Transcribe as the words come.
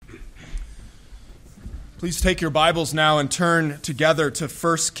Please take your Bibles now and turn together to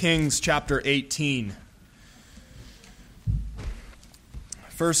 1 Kings chapter 18.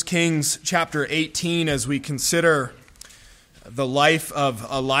 1 Kings chapter 18, as we consider the life of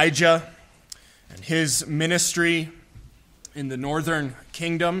Elijah and his ministry in the northern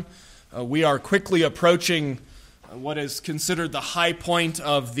kingdom. We are quickly approaching what is considered the high point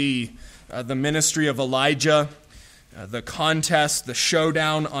of the ministry of Elijah. The contest, the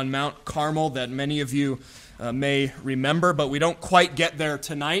showdown on Mount Carmel that many of you may remember, but we don't quite get there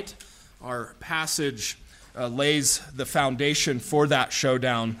tonight. Our passage lays the foundation for that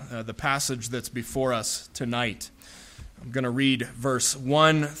showdown, the passage that's before us tonight. I'm going to read verse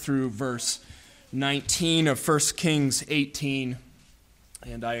 1 through verse 19 of 1 Kings 18,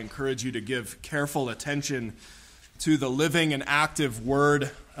 and I encourage you to give careful attention to the living and active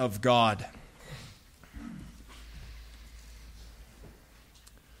Word of God.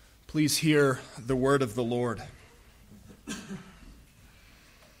 Please hear the word of the Lord.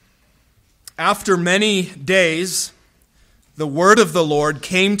 After many days, the word of the Lord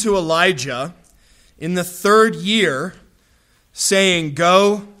came to Elijah in the 3rd year, saying,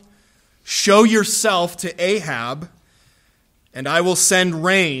 "Go, show yourself to Ahab, and I will send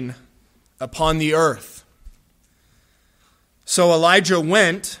rain upon the earth." So Elijah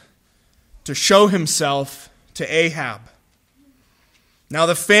went to show himself to Ahab. Now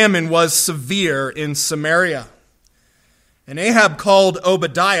the famine was severe in Samaria. And Ahab called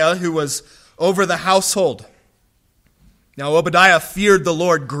Obadiah, who was over the household. Now Obadiah feared the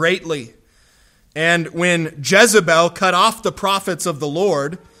Lord greatly. And when Jezebel cut off the prophets of the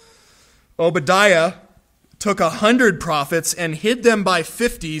Lord, Obadiah took 100 prophets and hid them by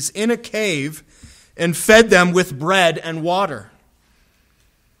 50s in a cave and fed them with bread and water.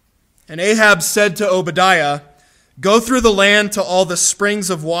 And Ahab said to Obadiah, "Go through the land to all the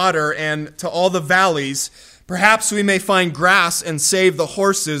springs of water and to all the valleys. Perhaps we may find grass and save the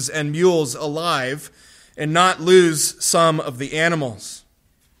horses and mules alive and not lose some of the animals."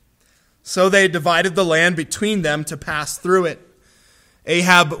 So they divided the land between them to pass through it.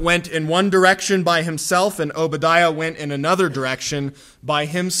 Ahab went in one direction by himself, and Obadiah went in another direction by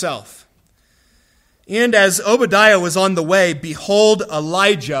himself. And as Obadiah was on the way, behold,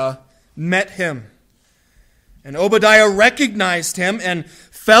 Elijah met him. And Obadiah recognized him and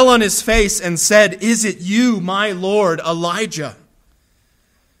fell on his face and said, "Is it you, my lord Elijah?"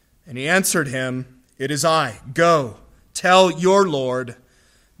 And he answered him, "It is I. Go, tell your lord,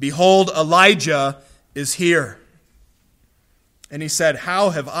 behold, Elijah is here." And he said, "How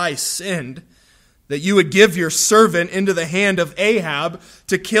have I sinned that you would give your servant into the hand of Ahab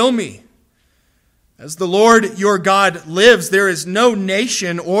to kill me? As the Lord your God lives, there is no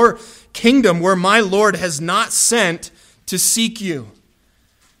nation or kingdom where my Lord has not sent to seek you."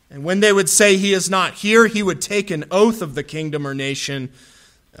 And when they would say, "He is not here," he would take an oath of the kingdom or nation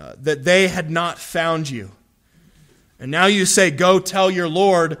that they had not found you. And now you say, "Go tell your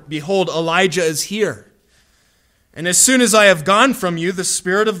Lord, behold, Elijah is here." And as soon as I have gone from you, the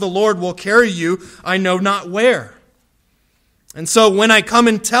Spirit of the Lord will carry you, I know not where. And so when I come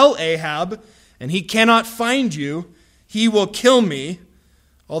and tell Ahab, and he cannot find you, he will kill me,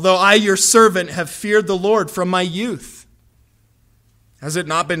 although I, your servant, have feared the Lord from my youth. Has it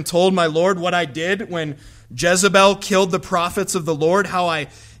not been told, my Lord, what I did when Jezebel killed the prophets of the Lord, how I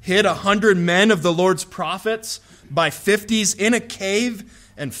hid 100 men of the Lord's prophets by 50s in a cave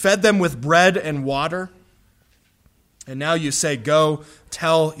and fed them with bread and water? And now you say, "Go,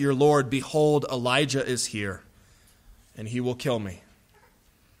 tell your Lord, behold, Elijah is here, and he will kill me."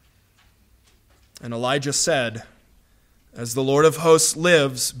 And Elijah said, "As the Lord of hosts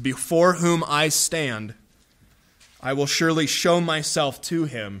lives, before whom I stand, I will surely show myself to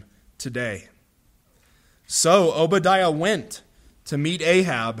him today." So Obadiah went to meet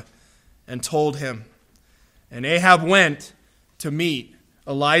Ahab and told him. And Ahab went to meet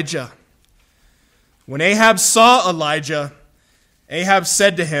Elijah. When Ahab saw Elijah, Ahab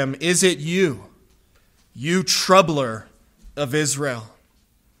said to him, "Is it you, you troubler of Israel?"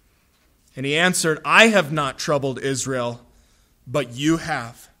 And he answered, "I have not troubled Israel, but you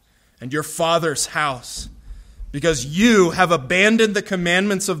have, and your father's house, because you have abandoned the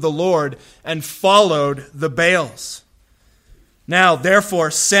commandments of the Lord and followed the Baals. Now,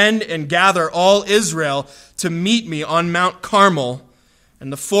 therefore, send and gather all Israel to meet me on Mount Carmel,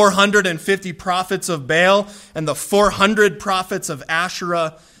 and the 450 prophets of Baal and the 400 prophets of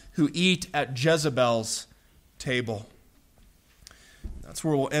Asherah who eat at Jezebel's table." That's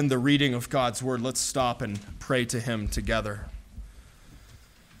where we'll end the reading of God's word. Let's stop and pray to him together.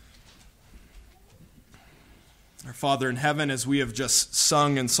 Our Father in heaven, as we have just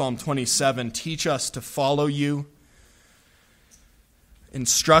sung in Psalm 27, teach us to follow you.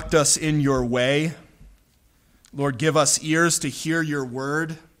 Instruct us in your way. Lord, give us ears to hear your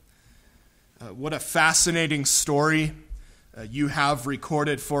word. What a fascinating story you have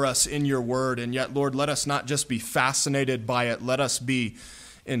recorded for us in your word. And yet, Lord, let us not just be fascinated by it. Let us be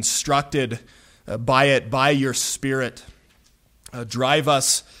instructed by it, by your Spirit. Drive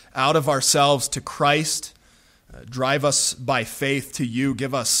us out of ourselves to Christ. Drive us by faith to you.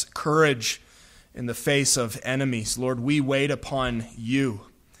 Give us courage in the face of enemies. Lord, we wait upon you.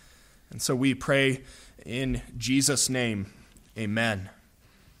 And so we pray in Jesus' name, amen.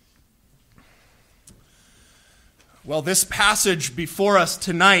 Well, this passage before us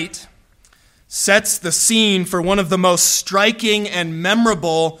tonight sets the scene for one of the most striking and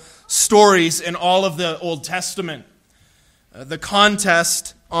memorable stories in all of the Old Testament. The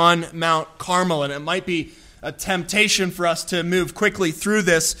contest on Mount Carmel. And it might be a temptation for us to move quickly through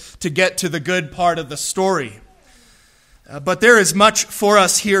this to get to the good part of the story. But there is much for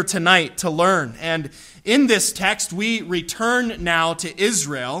us here tonight to learn. And in this text, we return now to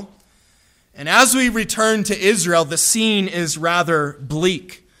Israel. And as we return to Israel, the scene is rather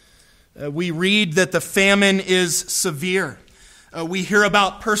bleak. We read that the famine is severe. We hear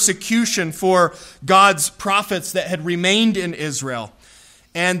about persecution for God's prophets that had remained in Israel.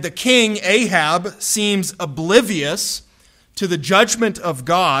 And the king, Ahab, seems oblivious to the judgment of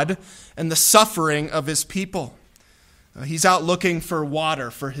God and the suffering of his people. He's out looking for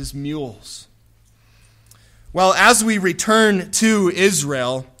water for his mules. Well, as we return to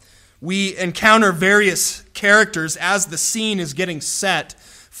Israel, we encounter various characters as the scene is getting set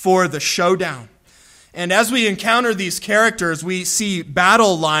for the showdown. And as we encounter these characters, we see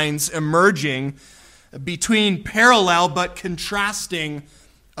battle lines emerging between parallel but contrasting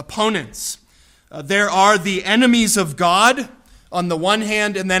opponents. There are the enemies of God on the one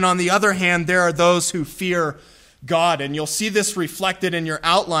hand, and then on the other hand, there are those who fear God. And you'll see this reflected in your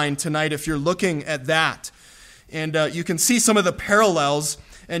outline tonight if you're looking at that. And you can see some of the parallels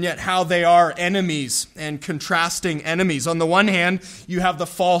and yet how they are enemies and contrasting enemies. On the one hand, you have the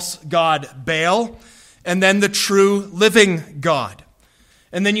false god Baal, and then the true living God.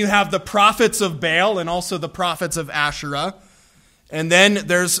 And then you have the prophets of Baal and also the prophets of Asherah. And then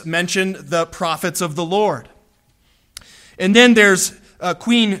there's mentioned the prophets of the Lord. And then there's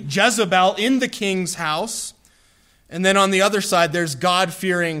Queen Jezebel in the king's house. And then on the other side, there's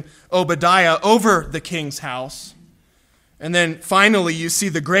God-fearing Obadiah over the king's house. And then finally, you see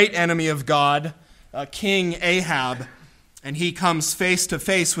the great enemy of God, King Ahab. And he comes face to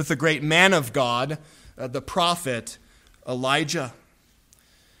face with the great man of God, the prophet Elijah.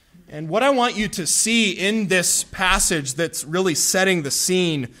 And what I want you to see in this passage that's really setting the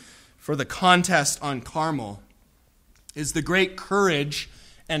scene for the contest on Carmel is the great courage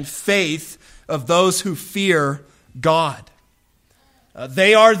and faith of those who fear God.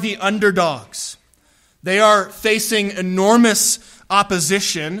 They are the underdogs. They are facing enormous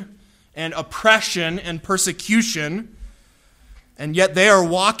opposition and oppression and persecution, and yet they are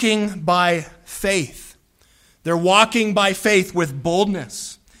walking by faith. They're walking by faith with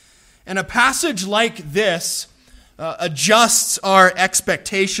boldness. And a passage like this adjusts our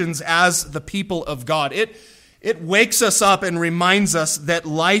expectations as the people of God. It wakes us up and reminds us that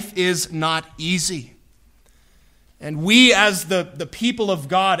life is not easy. And we as the people of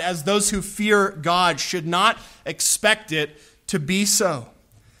God, as those who fear God, should not expect it to be so.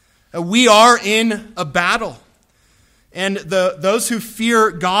 We are in a battle. And those who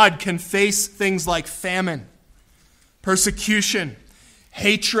fear God can face things like famine, persecution,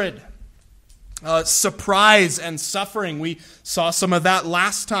 hatred, surprise and suffering. We saw some of that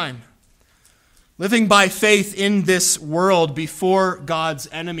last time. Living by faith in this world before God's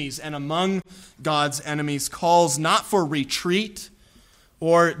enemies and among God's enemies calls not for retreat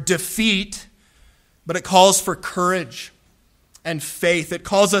or defeat, but it calls for courage and faith. It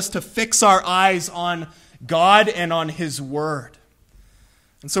calls us to fix our eyes on God and on His Word.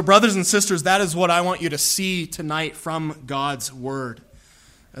 And so, brothers and sisters, that is what I want you to see tonight from God's Word.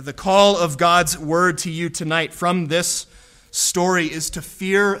 The call of God's Word to you tonight from this story is to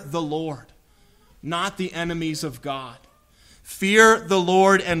fear the Lord, not the enemies of God. Fear the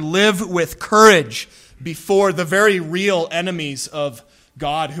Lord and live with courage before the very real enemies of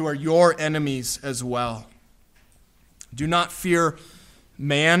God, who are your enemies as well. Do not fear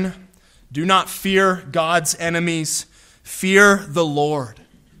man. Do not fear God's enemies. Fear the Lord.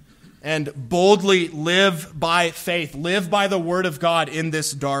 And boldly live by faith. Live by the Word of God in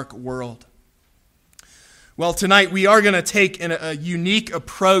this dark world. Well, tonight we are going to take a unique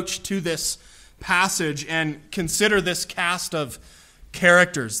approach to this passage and consider this cast of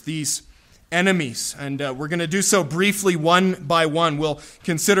characters, these enemies. And we're going to do so briefly one by one. We'll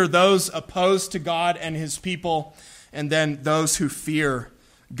consider those opposed to God and his people, and then those who fear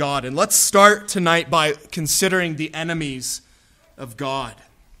God. And let's start tonight by considering the enemies of God.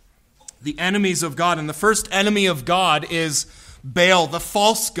 The enemies of God. And the first enemy of God is Baal, the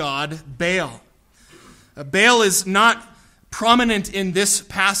false god Baal. Baal is not prominent in this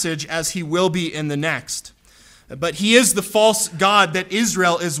passage as he will be in the next. But he is the false god that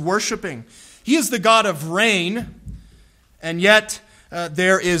Israel is worshiping. He is the god of rain, and yet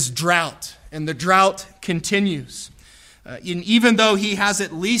there is drought, and the drought continues. Even though he has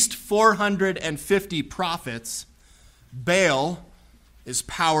at least 450 prophets, Baal is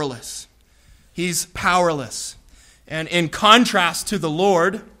powerless. He's powerless. And in contrast to the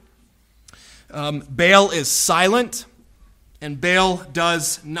Lord, Baal is silent, and Baal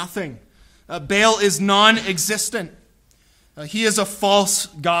does nothing. Baal is non-existent. He is a false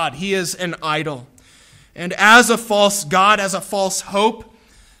god. He is an idol. And as a false god, as a false hope,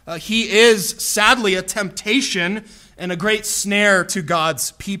 he is sadly a temptation and a great snare to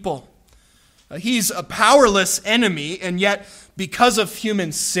God's people. He's a powerless enemy, and yet because of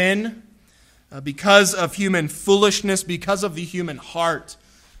human sin, because of human foolishness, because of the human heart,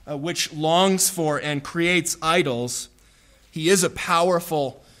 which longs for and creates idols, he is a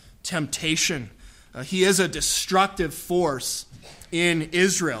powerful temptation. He is a destructive force in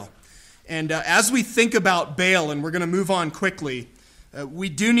Israel. And as we think about Baal, and we're going to move on quickly, we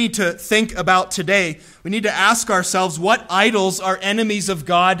do need to think about today. We need to ask ourselves, what idols are enemies of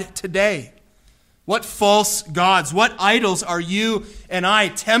God today? What false gods, what idols are you and I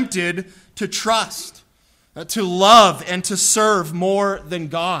tempted to trust, to love, and to serve more than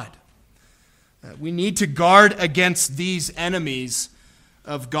God? We need to guard against these enemies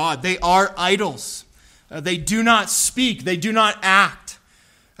of God. They are idols. They do not speak. They do not act.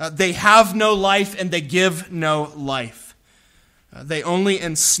 They have no life, and they give no life. They only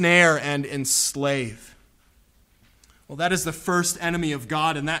ensnare and enslave. Well, that is the first enemy of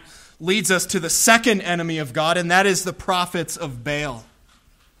God, and that leads us to the second enemy of God, and that is the prophets of Baal.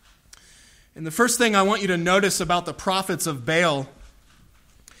 And the first thing I want you to notice about the prophets of Baal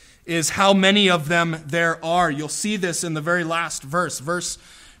is how many of them there are. You'll see this in the very last verse, verse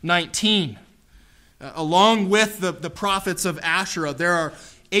 19. Along with the prophets of Asherah, there are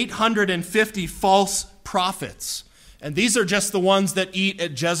 850 false prophets. And these are just the ones that eat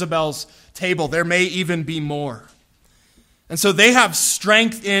at Jezebel's table. There may even be more. And so they have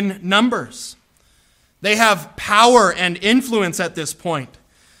strength in numbers. They have power and influence at this point.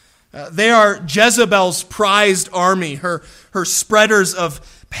 They are Jezebel's prized army, her spreaders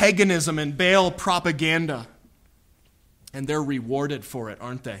of paganism and Baal propaganda. And they're rewarded for it,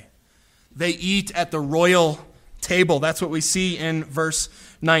 aren't they? They eat at the royal table. That's what we see in verse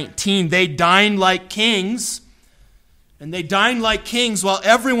 19. They dine like kings, and they dine like kings while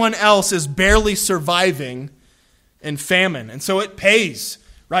everyone else is barely surviving in famine. And so it pays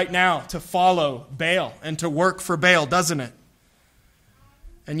right now to follow Baal and to work for Baal, doesn't it?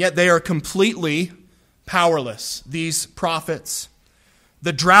 And yet they are completely powerless, these prophets.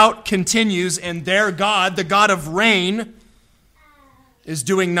 The drought continues, and their God, the God of rain, is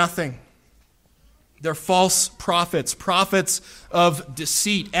doing nothing. They're false prophets, prophets of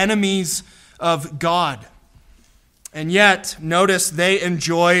deceit, enemies of God. And yet, notice they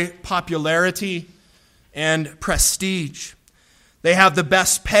enjoy popularity and prestige. They have the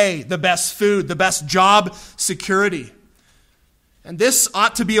best pay, the best food, the best job security. And this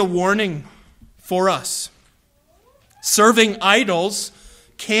ought to be a warning for us. Serving idols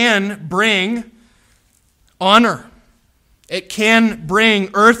can bring honor. It can bring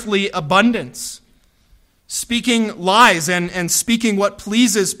earthly abundance. Speaking lies and speaking what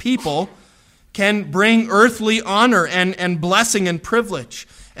pleases people can bring earthly honor and blessing and privilege.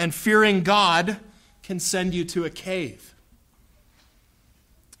 And fearing God can send you to a cave.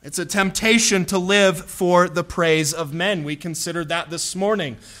 It's a temptation to live for the praise of men. We considered that this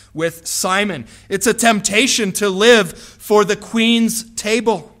morning with Simon. It's a temptation to live for the queen's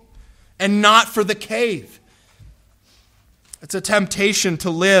table and not for the cave. It's a temptation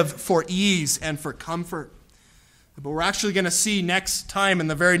to live for ease and for comfort. But we're actually going to see next time in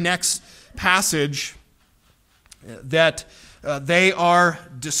the very next passage that they are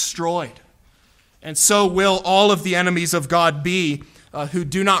destroyed. And so will all of the enemies of God be who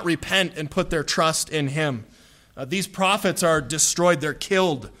do not repent and put their trust in him. These prophets are destroyed. They're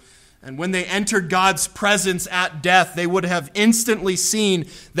killed. And when they entered God's presence at death, they would have instantly seen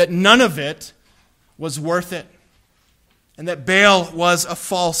that none of it was worth it, and that Baal was a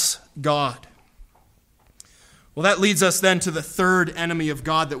false god. Well, that leads us then to the third enemy of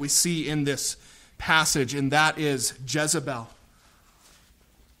God that we see in this passage, and that is Jezebel.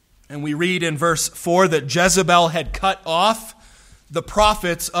 And we read in verse 4 that Jezebel had cut off the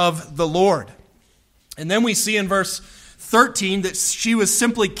prophets of the Lord. And then we see in verse 13 that she was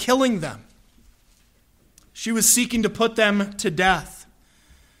simply killing them. She was seeking to put them to death.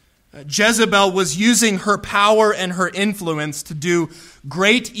 Jezebel was using her power and her influence to do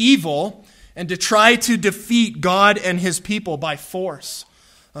great evil and to try to defeat God and his people by force,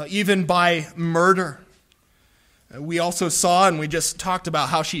 even by murder. We also saw, and we just talked about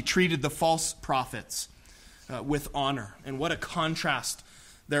how she treated the false prophets with honor. And what a contrast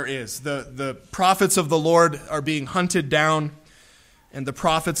there is. The prophets of the Lord are being hunted down, and the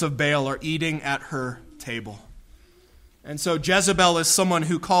prophets of Baal are eating at her table. And so Jezebel is someone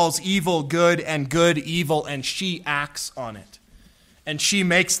who calls evil good and good evil, and she acts on it. And she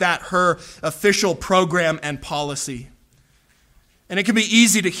makes that her official program and policy. And it can be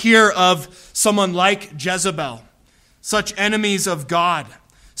easy to hear of someone like Jezebel, such enemies of God,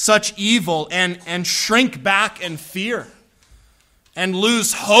 such evil, and shrink back in fear, and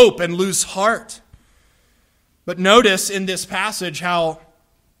lose hope and lose heart. But notice in this passage how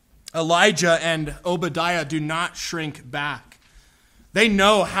Elijah and Obadiah do not shrink back. They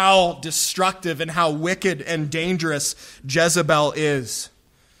know how destructive and how wicked and dangerous Jezebel is.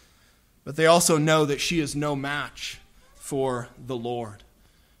 But they also know that she is no match for the Lord.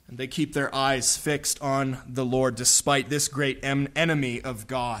 And they keep their eyes fixed on the Lord despite this great enemy of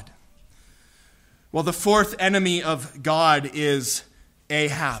God. Well, the fourth enemy of God is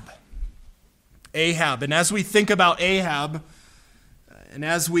Ahab. Ahab. And as we think about Ahab, and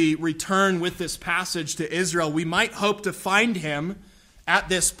as we return with this passage to Israel, we might hope to find him at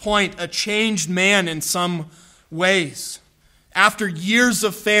this point a changed man in some ways. After years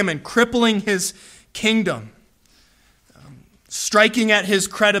of famine, crippling his kingdom, striking at his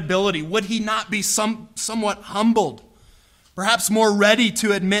credibility, would he not be somewhat humbled, perhaps more ready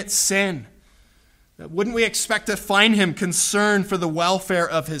to admit sin? Wouldn't we expect to find him concerned for the welfare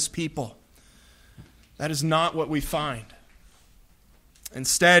of his people? That is not what we find.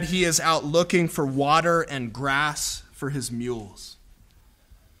 Instead, he is out looking for water and grass for his mules.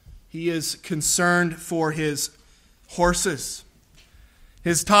 He is concerned for his horses.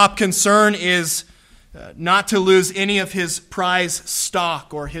 His top concern is not to lose any of his prize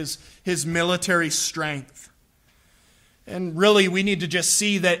stock or his military strength. And really, we need to just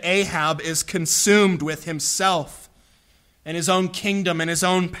see that Ahab is consumed with himself and his own kingdom and his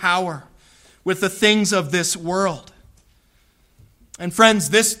own power, with the things of this world. And friends,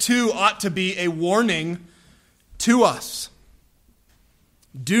 this too ought to be a warning to us.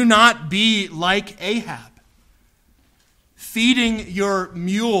 Do not be like Ahab, feeding your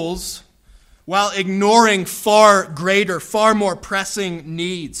mules while ignoring far greater, far more pressing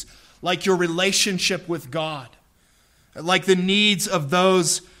needs, like your relationship with God, like the needs of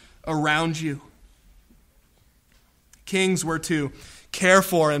those around you. Kings were to care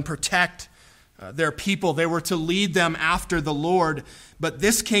for and protect their people. They were to lead them after the Lord. But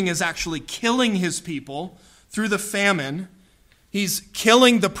this king is actually killing his people through the famine. He's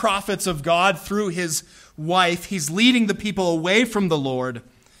killing the prophets of God through his wife. He's leading the people away from the Lord.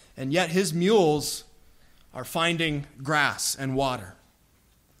 And yet his mules are finding grass and water.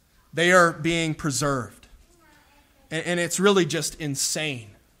 They are being preserved. And it's really just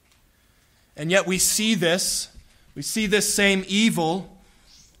insane. And yet we see this same evil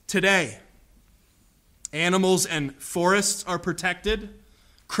today. Animals and forests are protected.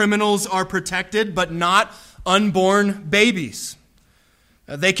 Criminals are protected, but not unborn babies.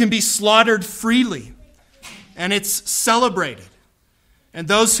 They can be slaughtered freely, and it's celebrated. And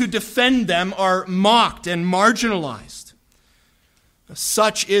those who defend them are mocked and marginalized.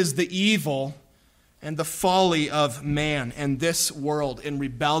 Such is the evil and the folly of man and this world in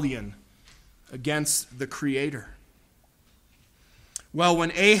rebellion against the Creator. Well,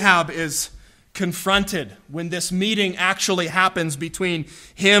 when Ahab is confronted, when this meeting actually happens between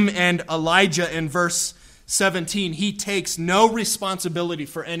him and Elijah in verse 17, he takes no responsibility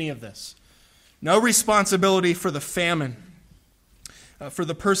for any of this. No responsibility for the famine, for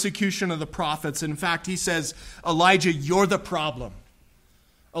the persecution of the prophets. In fact, he says, Elijah, you're the problem.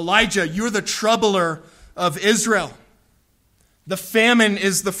 Elijah, you're the troubler of Israel. The famine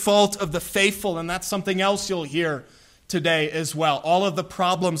is the fault of the faithful, and that's something else you'll hear today as well. All of the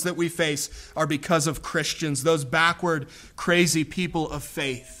problems that we face are because of Christians, those backward, crazy people of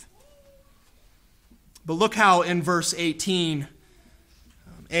faith. But look how in verse 18,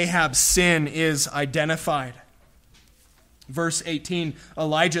 Ahab's sin is identified. Verse 18,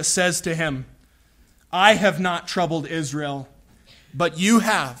 Elijah says to him, I have not troubled Israel, but you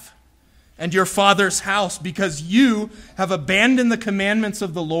have, and your father's house, because you have abandoned the commandments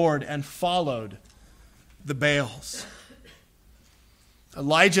of the Lord and followed the Baals."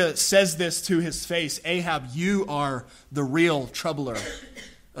 Elijah says this to his face: "Ahab, you are the real troubler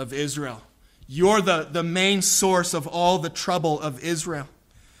of Israel. You're the main source of all the trouble of Israel,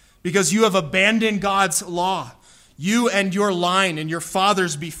 because you have abandoned God's law, you and your line and your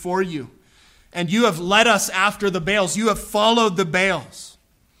fathers before you, and you have led us after the Baals. You have followed the Baals.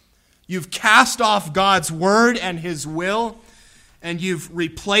 You've cast off God's word and his will, and you've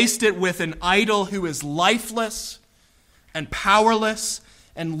replaced it with an idol who is lifeless and powerless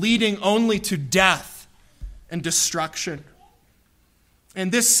and leading only to death and destruction."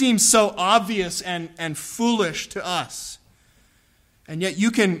 And this seems so obvious and foolish to us. And yet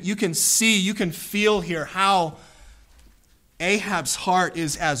you can see, you can feel here how Ahab's heart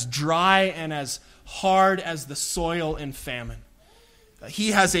is as dry and as hard as the soil in famine.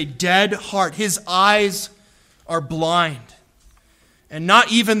 He has a dead heart. His eyes are blind. And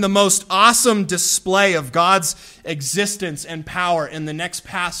not even the most awesome display of God's existence and power in the next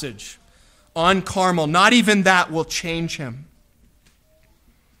passage on Carmel, not even that will change him.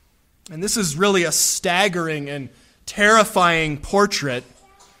 And this is really a staggering and terrifying portrait,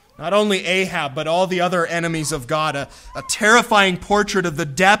 not only Ahab, but all the other enemies of God, a terrifying portrait of the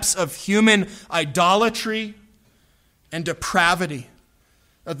depths of human idolatry and depravity,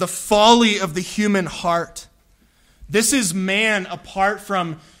 of the folly of the human heart. This is man apart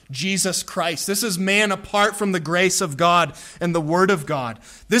from Jesus Christ. This is man apart from the grace of God and the Word of God.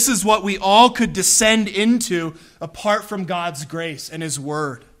 This is what we all could descend into apart from God's grace and his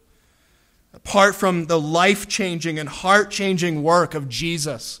Word, apart from the life-changing and heart-changing work of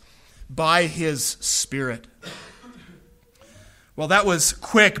Jesus by his Spirit. Well, that was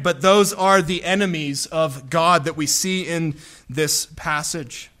quick, but those are the enemies of God that we see in this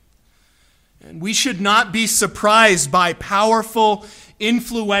passage. And we should not be surprised by powerful,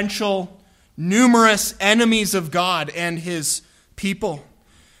 influential, numerous enemies of God and his people.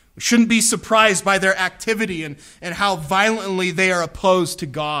 We shouldn't be surprised by their activity and how violently they are opposed to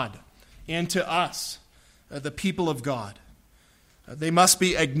God and to us, the people of God. They must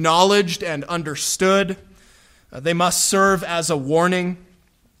be acknowledged and understood. They must serve as a warning,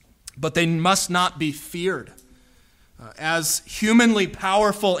 but they must not be feared. As humanly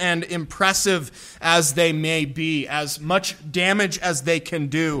powerful and impressive as they may be, as much damage as they can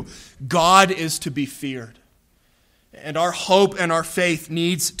do, God is to be feared. And our hope and our faith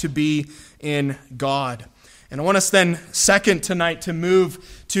needs to be in God. And I want us then, second tonight, to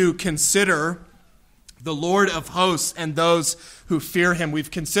move to consider the Lord of hosts and those who fear him. We've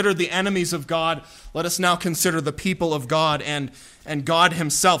considered the enemies of God. Let us now consider the people of God and God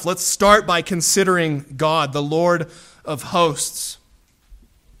himself. Let's start by considering God, the Lord of hosts.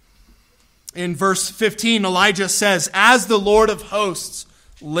 In verse 15, Elijah says, "As the Lord of hosts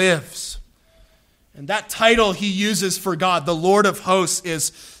lives." And that title he uses for God, the Lord of hosts,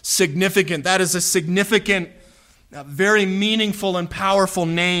 is significant. That is a significant, very meaningful and powerful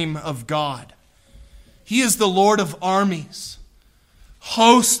name of God. He is the Lord of armies,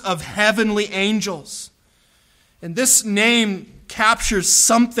 hosts of heavenly angels. And this name captures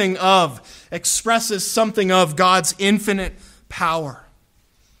something of, expresses something of God's infinite power.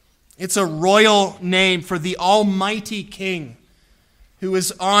 It's a royal name for the Almighty King who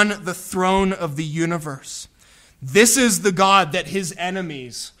is on the throne of the universe. This is the God that his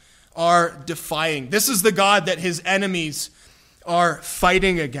enemies are defying. This is the God that his enemies are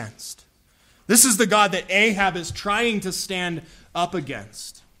fighting against. This is the God that Ahab is trying to stand up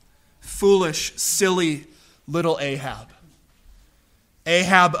against. Foolish, silly little Ahab.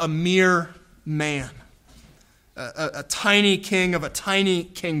 Ahab, a mere man, a tiny king of a tiny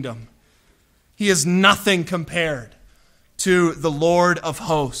kingdom. He is nothing compared to the Lord of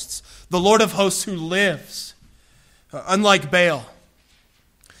hosts, the Lord of hosts who lives, unlike Baal.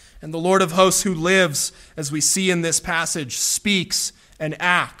 And the Lord of hosts who lives, as we see in this passage, speaks and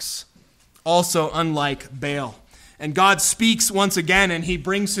acts, also unlike Baal. And God speaks once again, and he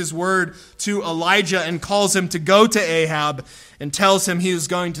brings his word to Elijah and calls him to go to Ahab and tells him he is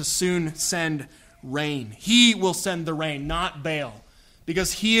going to soon send rain. He will send the rain, not Baal,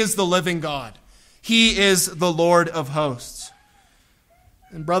 because he is the living God. He is the Lord of hosts.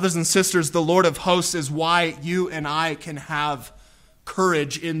 And brothers and sisters, the Lord of hosts is why you and I can have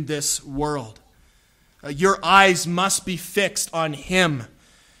courage in this world. Your eyes must be fixed on him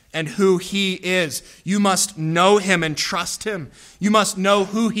and who he is. You must know him and trust him. You must know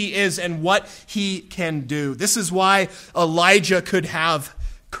who he is and what he can do. This is why Elijah could have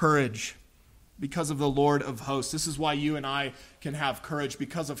courage. because of the Lord of hosts. This is why you and I can have courage,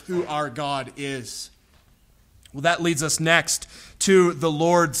 because of who our God is. Well, that leads us next to the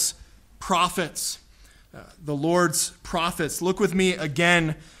Lord's prophets. The Lord's prophets. Look with me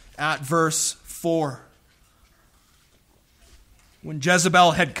again at verse 4. When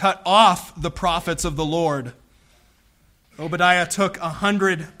Jezebel had cut off the prophets of the Lord, Obadiah took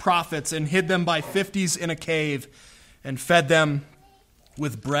 100 prophets and hid them by 50s in a cave and fed them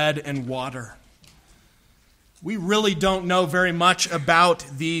with bread and water. We really don't know very much about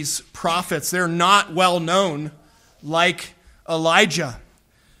these prophets. They're not well known like Elijah,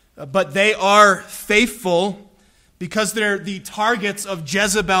 but they are faithful because they're the targets of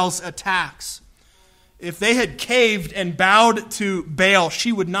Jezebel's attacks. If they had caved and bowed to Baal,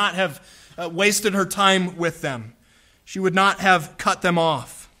 she would not have wasted her time with them. She would not have cut them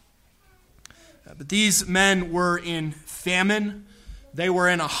off. But these men were in famine. They were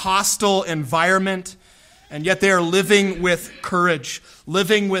in a hostile environment, and yet they are living with courage,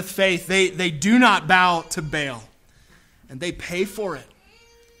 living with faith. They do not bow to Baal, and they pay for it.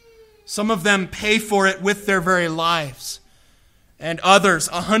 Some of them pay for it with their very lives, and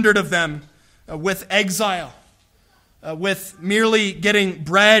others, 100 of them, with exile, with merely getting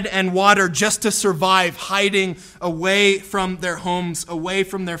bread and water just to survive, hiding away from their homes, away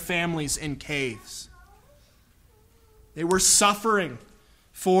from their families in caves. They were suffering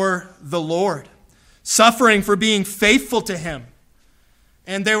for the Lord, suffering for being faithful to Him.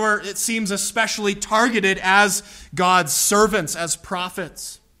 And they were, it seems, especially targeted as God's servants, as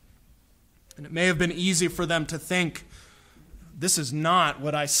prophets. And it may have been easy for them to think, this is not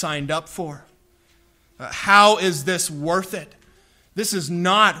what I signed up for. How is this worth it? This is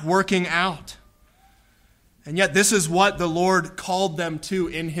not working out. And yet this is what the Lord called them to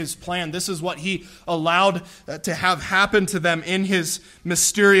in His plan. This is what He allowed to have happen to them in His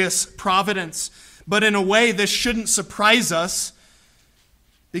mysterious providence. But in a way, this shouldn't surprise us,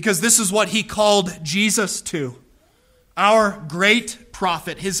 because this is what He called Jesus to, our great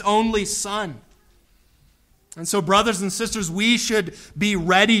prophet, His only Son. And so, brothers and sisters, we should be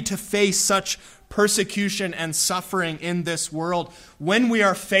ready to face such persecution and suffering in this world when we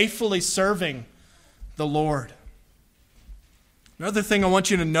are faithfully serving the Lord. Another thing I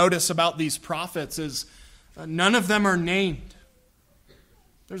want you to notice about these prophets is none of them are named.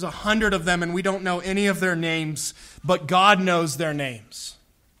 There's 100 of them and we don't know any of their names, but God knows their names.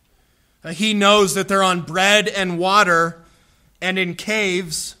 He knows that they're on bread and water and in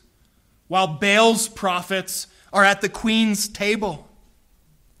caves, while Baal's prophets are at the queen's table.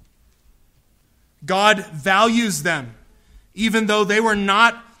 God values them, even though they were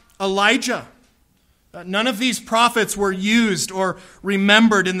not Elijah. None of these prophets were used or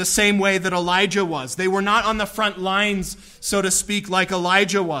remembered in the same way that Elijah was. They were not on the front lines, so to speak, like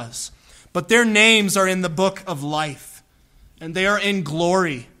Elijah was. But their names are in the book of life, and they are in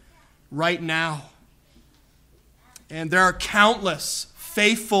glory right now. And there are countless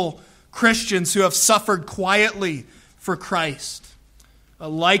faithful Christians who have suffered quietly for Christ,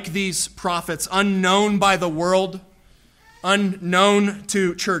 like these prophets, unknown by the world, unknown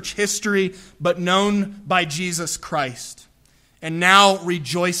to church history, but known by Jesus Christ, and now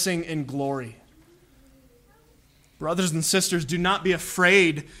rejoicing in glory. Brothers and sisters, do not be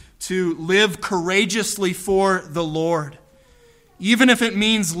afraid to live courageously for the Lord, even if it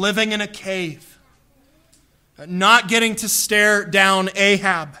means living in a cave, not getting to stare down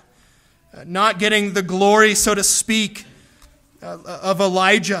Ahab, not getting the glory, so to speak, of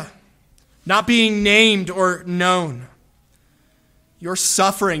Elijah, not being named or known. Your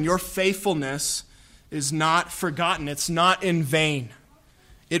suffering, your faithfulness is not forgotten. It's not in vain.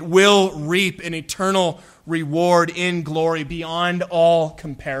 It will reap an eternal reward in glory beyond all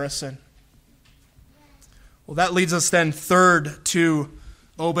comparison. Well, that leads us then third to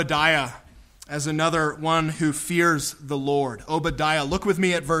Obadiah as another one who fears the Lord. Obadiah, look with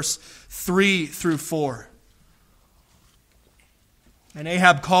me at verse 3 through 4. And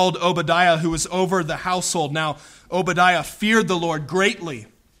Ahab called Obadiah, who was over the household. Now, Obadiah feared the Lord greatly.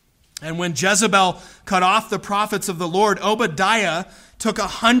 And when Jezebel cut off the prophets of the Lord, Obadiah took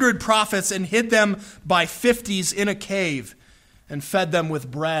 100 prophets and hid them by 50s in a cave and fed them with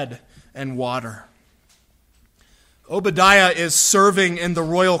bread and water. Obadiah is serving in the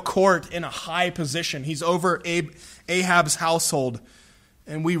royal court in a high position. He's over Ahab's household.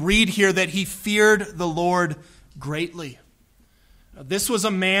 And we read here that he feared the Lord greatly. This was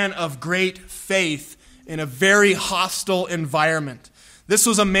a man of great faith in a very hostile environment. This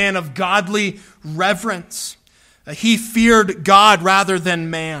was a man of godly reverence. He feared God rather than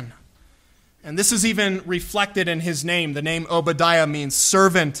man. And this is even reflected in his name. The name Obadiah means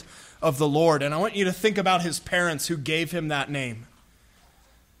servant of the Lord. And I want you to think about his parents who gave him that name.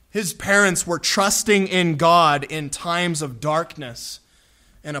 His parents were trusting in God in times of darkness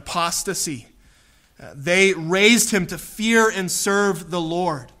and apostasy. They raised him to fear and serve the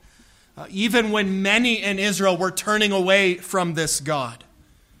Lord, even when many in Israel were turning away from this God.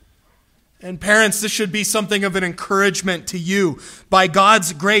 And parents, this should be something of an encouragement to you. By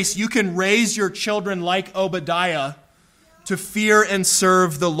God's grace, you can raise your children like Obadiah to fear and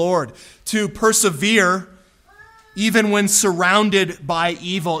serve the Lord, to persevere even when surrounded by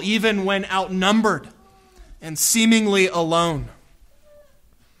evil, even when outnumbered and seemingly alone.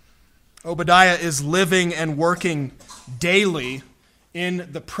 Obadiah is living and working daily in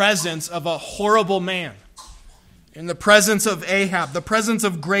the presence of a horrible man, in the presence of Ahab, the presence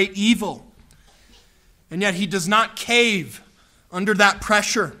of great evil. And yet he does not cave under that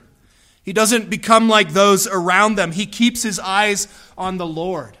pressure. He doesn't become like those around them. He keeps his eyes on the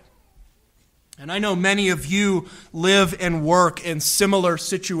Lord. And I know many of you live and work in similar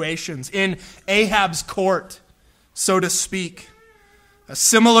situations, in Ahab's court, so to speak. A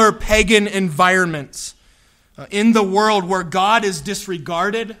similar pagan environments in the world where God is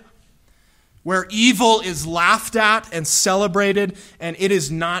disregarded, where evil is laughed at and celebrated, and it is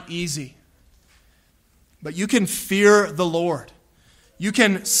not easy. But you can fear the Lord. You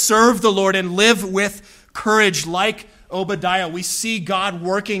can serve the Lord and live with courage like Obadiah. We see God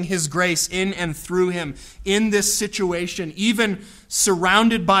working his grace in and through him in this situation, even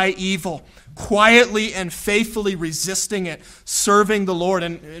surrounded by evil, quietly and faithfully resisting it, serving the Lord.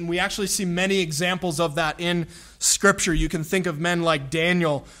 And we actually see many examples of that in Scripture. You can think of men like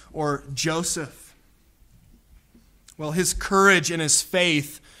Daniel or Joseph. Well, his courage and his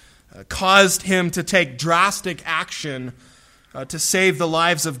faith caused him to take drastic action to save the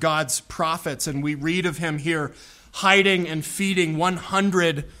lives of God's prophets. And we read of him here hiding and feeding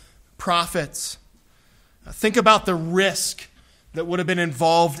 100 prophets. Think about the risk that would have been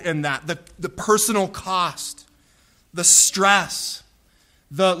involved in that, the personal cost, the stress,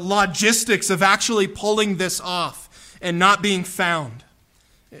 the logistics of actually pulling this off and not being found.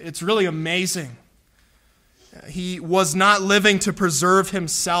 It's really amazing. He was not living to preserve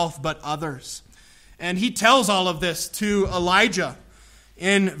himself, but others. And he tells all of this to Elijah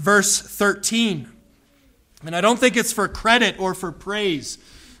in verse 13. And I don't think it's for credit or for praise,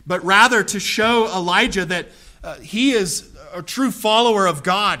 but rather to show Elijah that he is a true follower of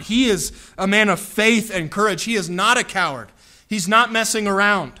God. He is a man of faith and courage. He is not a coward. He's not messing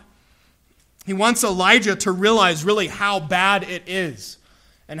around. He wants Elijah to realize really how bad it is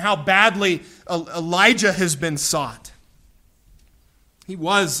and how badly Elijah has been sought. He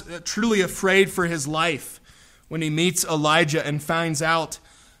was truly afraid for his life when he meets Elijah and finds out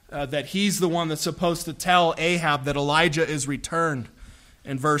that he's the one that's supposed to tell Ahab that Elijah is returned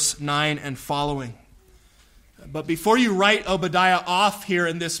in verse 9 and following. But before you write Obadiah off here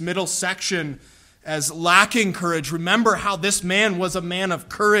in this middle section as lacking courage, remember how this man was a man of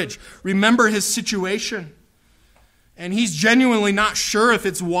courage. Remember his situation. And he's genuinely not sure if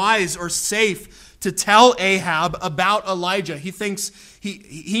it's wise or safe to tell Ahab about Elijah. He thinks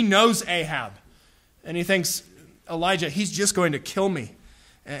he knows Ahab. And he thinks, Elijah, he's just going to kill me.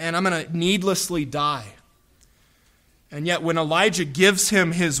 And I'm going to needlessly die. And yet when Elijah gives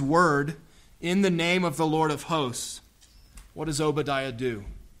him his word in the name of the Lord of hosts, what does Obadiah do?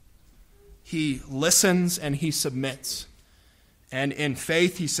 He listens and he submits. And in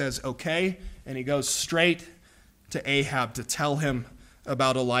faith he says, okay, and he goes straight to Ahab to tell him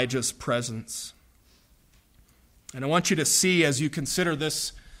about Elijah's presence. And I want you to see, as you consider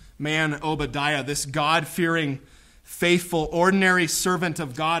this man Obadiah, this God-fearing, faithful, ordinary servant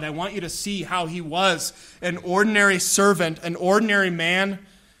of God, I want you to see how he was an ordinary servant, an ordinary man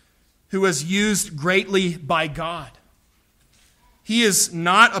who was used greatly by God. He is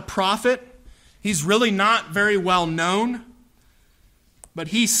not a prophet. He's really not very well known. But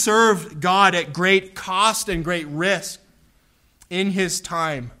he served God at great cost and great risk in his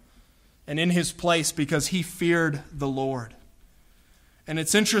time and in his place because he feared the Lord. And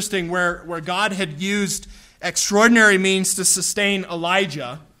it's interesting where God had used extraordinary means to sustain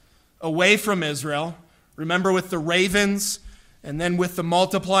Elijah away from Israel. Remember with the ravens and then with the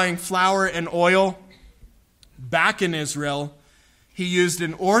multiplying flour and oil back in Israel, he used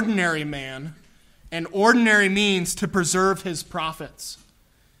an ordinary man and ordinary means to preserve his prophets.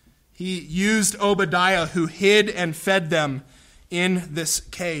 He used Obadiah, who hid and fed them in this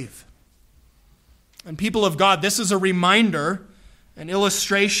cave. And people of God, this is a reminder, an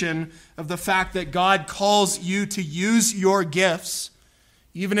illustration of the fact that God calls you to use your gifts,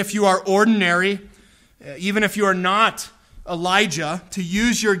 even if you are ordinary, even if you are not Elijah to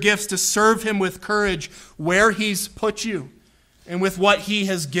use your gifts to serve him with courage where he's put you and with what he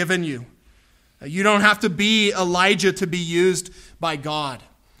has given you. You don't have to be Elijah to be used by God.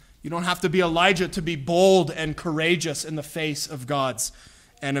 You don't have to be Elijah to be bold and courageous in the face of God's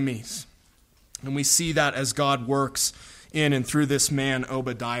enemies. And we see that as God works in and through this man,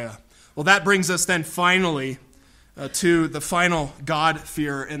 Obadiah. Well, that brings us then finally to the final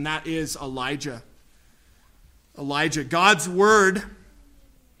God-fearer, and that is Elijah. Elijah. God's word,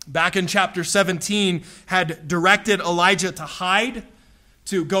 back in chapter 17, had directed Elijah to hide,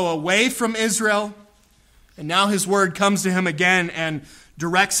 to go away from Israel. And now his word comes to him again and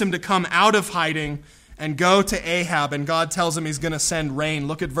directs him to come out of hiding and go to Ahab. And God tells him he's going to send rain.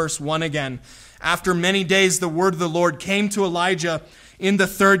 Look at verse 1 again. After many days, the word of the Lord came to Elijah in the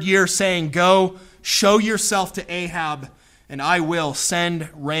 3rd year, saying, "Go, show yourself to Ahab, and I will send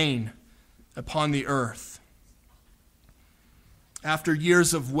rain upon the earth." After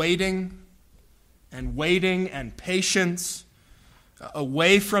years of waiting and patience,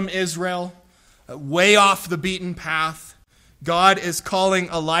 away from Israel, way off the beaten path, God is calling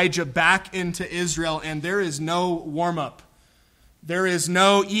Elijah back into Israel, and there is no warm-up. There is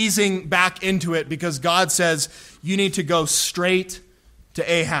no easing back into it, because God says you need to go straight to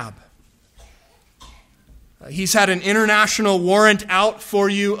Ahab. He's had an international warrant out for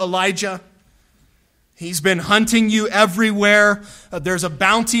you, Elijah. He's been hunting you everywhere. There's a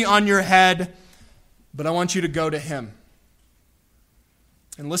bounty on your head, but I want you to go to him.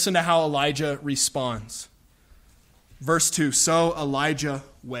 And listen to how Elijah responds. Verse 2, so Elijah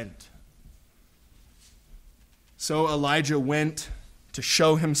went. So Elijah went to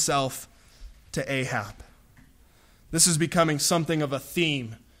show himself to Ahab. This is becoming something of a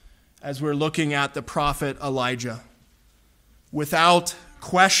theme as we're looking at the prophet Elijah. Without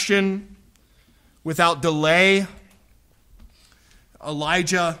question, without delay,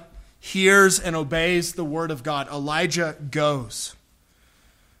 Elijah hears and obeys the word of God. Elijah goes.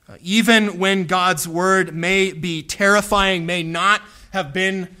 Even when God's word may be terrifying, may not have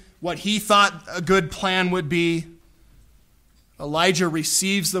been what he thought a good plan would be, Elijah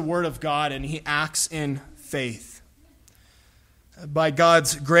receives the word of God and he acts in faith. By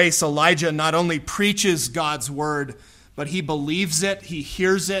God's grace, Elijah not only preaches God's word, but he believes it, he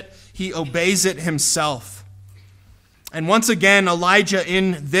hears it, he obeys it himself. And once again, Elijah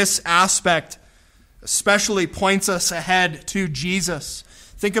in this aspect especially points us ahead to Jesus.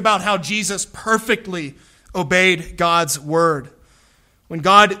 Think about how Jesus perfectly obeyed God's word. When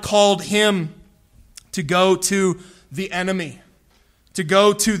God called him to go to the enemy, to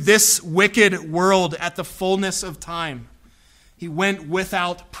go to this wicked world at the fullness of time, he went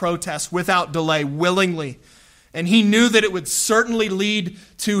without protest, without delay, willingly. And he knew that it would certainly lead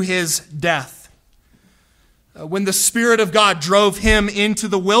to his death. When the Spirit of God drove him into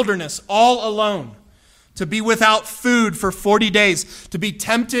the wilderness all alone, to be without food for 40 days, to be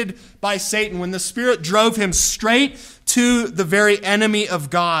tempted by Satan, when the Spirit drove him straight to the very enemy of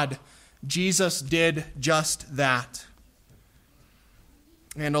God, Jesus did just that.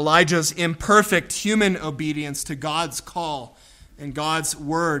 And Elijah's imperfect human obedience to God's call and God's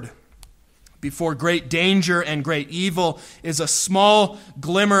word before great danger and great evil is a small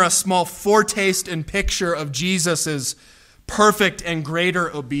glimmer, a small foretaste and picture of Jesus' perfect and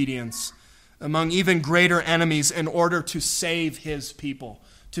greater obedience among even greater enemies in order to save his people,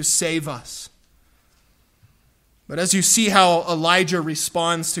 to save us. But as you see how Elijah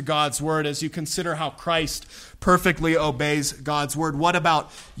responds to God's word, as you consider how Christ perfectly obeys God's word, what about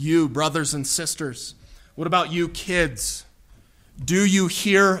you, brothers and sisters? What about you, kids? Do you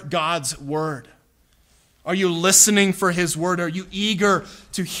hear God's word? Are you listening for his word? Are you eager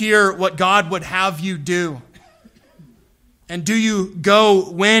to hear what God would have you do? And do you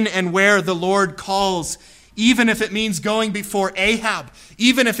go when and where the Lord calls, even if it means going before Ahab,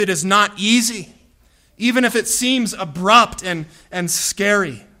 even if it is not easy, even if it seems abrupt and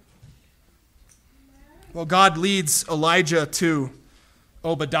scary? Well, God leads Elijah to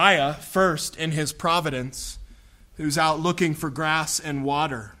Obadiah first in his providence, who's out looking for grass and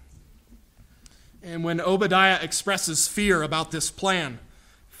water. And when Obadiah expresses fear about this plan,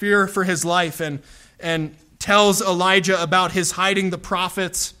 fear for his life, and tells Elijah about his hiding the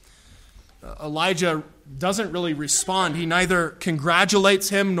prophets, Elijah doesn't really respond. He neither congratulates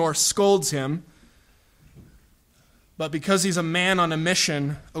him nor scolds him. But because he's a man on a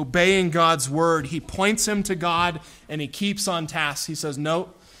mission, obeying God's word, he points him to God and he keeps on task. He says,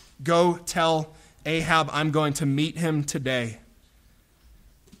 no, go tell Ahab I'm going to meet him today.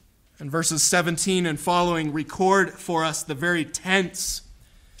 And verses 17 and following record for us the very tense,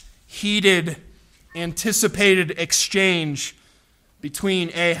 heated anticipated exchange between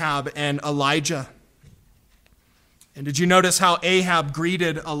Ahab and Elijah. And did you notice how Ahab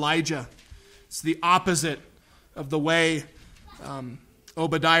greeted Elijah? It's the opposite of the way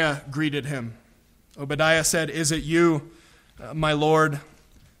Obadiah greeted him. Obadiah said, "Is it you, my Lord?"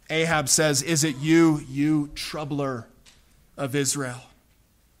 Ahab says, "Is it you, you troubler of Israel?"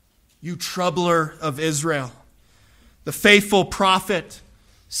 You troubler of Israel. The faithful prophet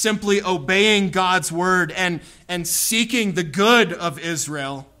simply obeying God's word and seeking the good of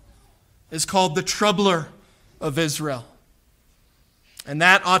Israel is called the troubler of Israel. And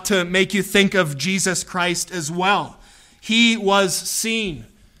that ought to make you think of Jesus Christ as well. He was seen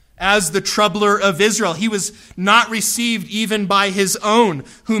as the troubler of Israel. He was not received even by his own,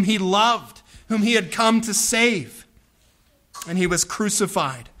 whom he loved, whom he had come to save. And he was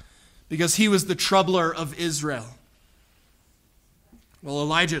crucified because he was the troubler of Israel. Well,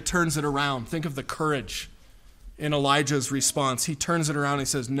 Elijah turns it around. Think of the courage in Elijah's response. He turns it around and he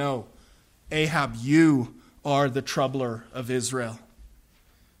says, "No, Ahab, you are the troubler of Israel."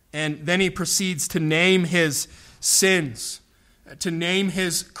 And then he proceeds to name his sins, to name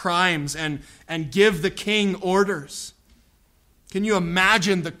his crimes, and give the king orders. Can you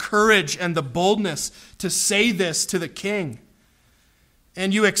imagine the courage and the boldness to say this to the king?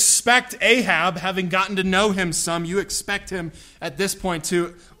 And you expect Ahab, having gotten to know him some, you expect him at this point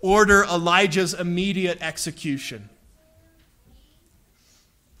to order Elijah's immediate execution.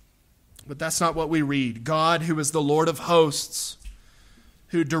 But that's not what we read. God, who is the Lord of hosts,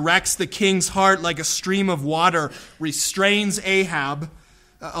 who directs the king's heart like a stream of water, restrains Ahab,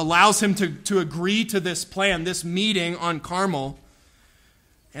 allows him to agree to this plan, this meeting on Carmel.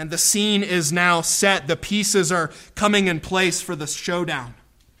 And the scene is now set. The pieces are coming in place for the showdown.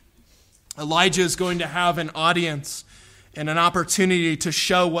 Elijah is going to have an audience and an opportunity to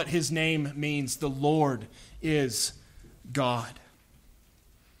show what his name means. The Lord is God.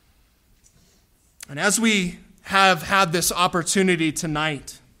 And as we have had this opportunity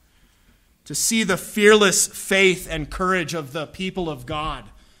tonight to see the fearless faith and courage of the people of God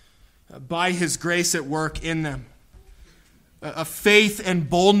by his grace at work in them, a faith and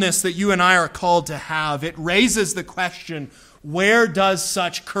boldness that you and I are called to have, it raises the question, where does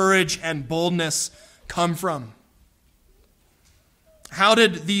such courage and boldness come from? How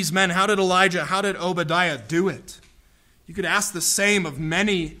did these men, how did Elijah, how did Obadiah do it? You could ask the same of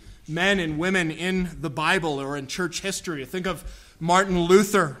many men and women in the Bible or in church history. Think of Martin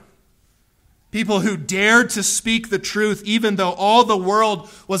Luther. People who dared to speak the truth even though all the world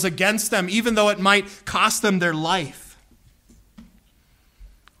was against them, even though it might cost them their life.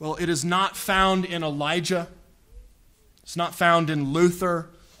 Well, it is not found in Elijah. It's not found in Luther,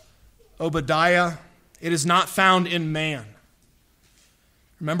 Obadiah. It is not found in man.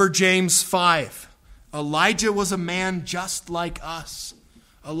 Remember James 5. Elijah was a man just like us.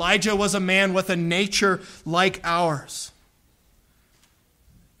 Elijah was a man with a nature like ours.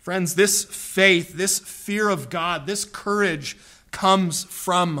 Friends, this faith, this fear of God, this courage comes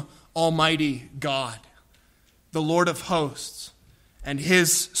from Almighty God, the Lord of hosts, and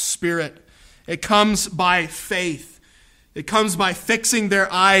his Spirit. It comes by faith. It comes by fixing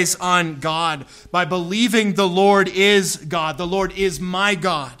their eyes on God, by believing the Lord is God. The Lord is my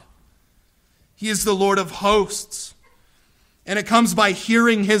God. He is the Lord of hosts. And it comes by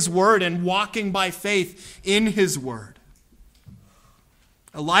hearing his word and walking by faith in his word.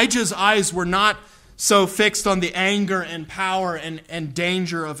 Elijah's eyes were not so fixed on the anger and power and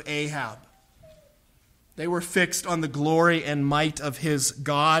danger of Ahab. They were fixed on the glory and might of his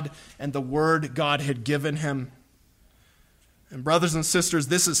God and the word God had given him. And brothers and sisters,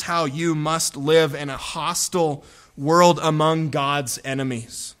 this is how you must live in a hostile world among God's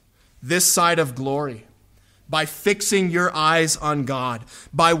enemies. This side of glory. By fixing your eyes on God.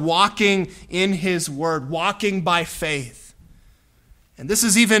 By walking in his word. Walking by faith. And this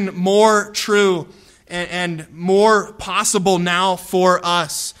is even more true and more possible now for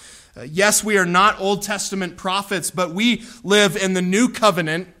us. Yes, we are not Old Testament prophets, but we live in the new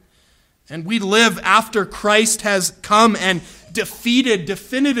covenant, and we live after Christ has come and defeated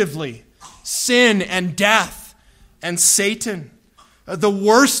definitively sin and death and Satan, the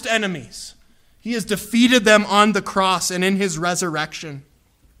worst enemies. He has defeated them on the cross and in his resurrection.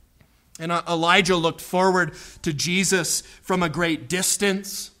 And Elijah looked forward to Jesus from a great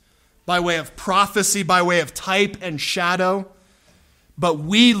distance, by way of prophecy, by way of type and shadow. But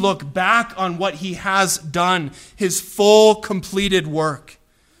we look back on what he has done, his full completed work.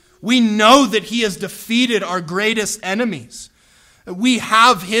 We know that he has defeated our greatest enemies. We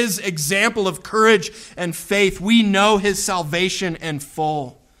have his example of courage and faith. We know his salvation in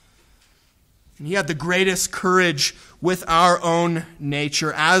full. And he had the greatest courage with our own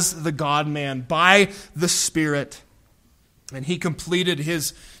nature as the God-man by the Spirit. And he completed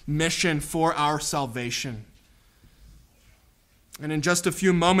his mission for our salvation. And in just a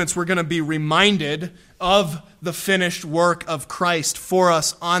few moments, we're going to be reminded of the finished work of Christ for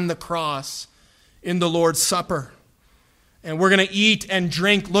us on the cross in the Lord's Supper. And we're going to eat and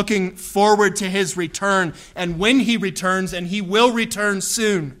drink looking forward to his return. And when he returns, and he will return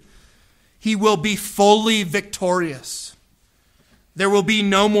soon, he will be fully victorious. There will be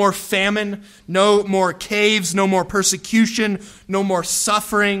no more famine, no more caves, no more persecution, no more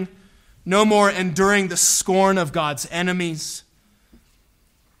suffering, no more enduring the scorn of God's enemies.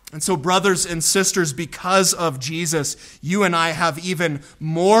 And so, brothers and sisters, because of Jesus, you and I have even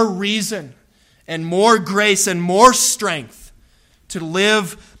more reason and more grace and more strength to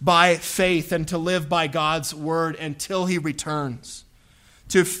live by faith and to live by God's word until he returns.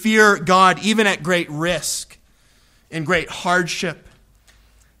 To fear God even at great risk and great hardship.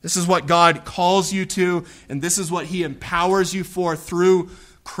 This is what God calls you to, and this is what he empowers you for through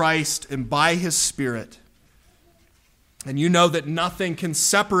Christ and by his Spirit. And you know that nothing can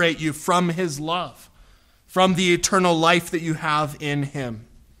separate you from his love, from the eternal life that you have in him.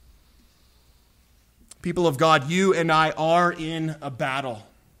 People of God, you and I are in a battle.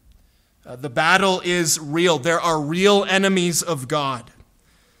 The battle is real. There are real enemies of God.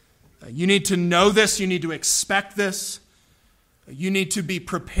 You need to know this. You need to expect this. You need to be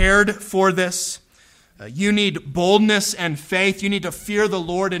prepared for this. You need boldness and faith. You need to fear the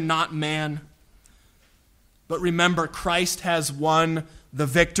Lord and not man. But remember, Christ has won the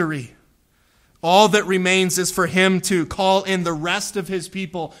victory. All that remains is for him to call in the rest of his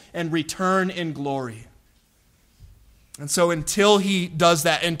people and return in glory. And so until he does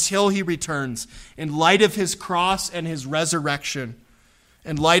that, until he returns, in light of his cross and his resurrection,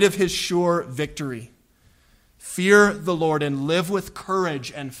 in light of his sure victory, fear the Lord and live with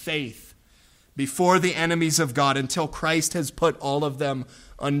courage and faith before the enemies of God until Christ has put all of them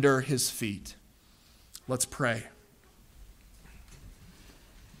under his feet. Let's pray.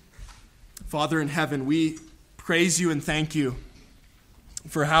 Father in heaven, we praise you and thank you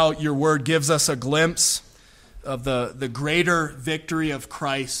for how your word gives us a glimpse of the greater victory of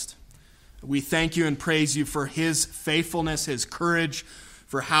Christ. We thank you and praise you for his faithfulness, his courage,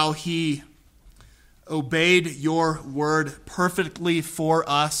 for how he obeyed your word perfectly for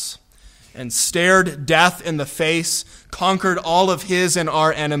us and stared death in the face, conquered all of his and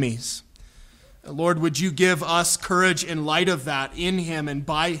our enemies. Lord, would you give us courage in light of that, in him and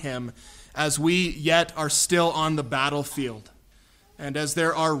by him, as we yet are still on the battlefield, and as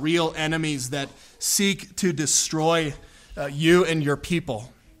there are real enemies that seek to destroy you and your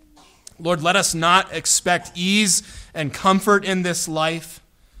people. Lord, let us not expect ease and comfort in this life.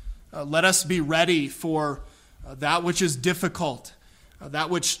 Let us be ready for that which is difficult, that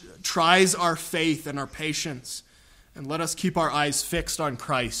which tries our faith and our patience, and let us keep our eyes fixed on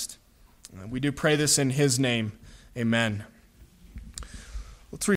Christ. We do pray this in his name. Amen.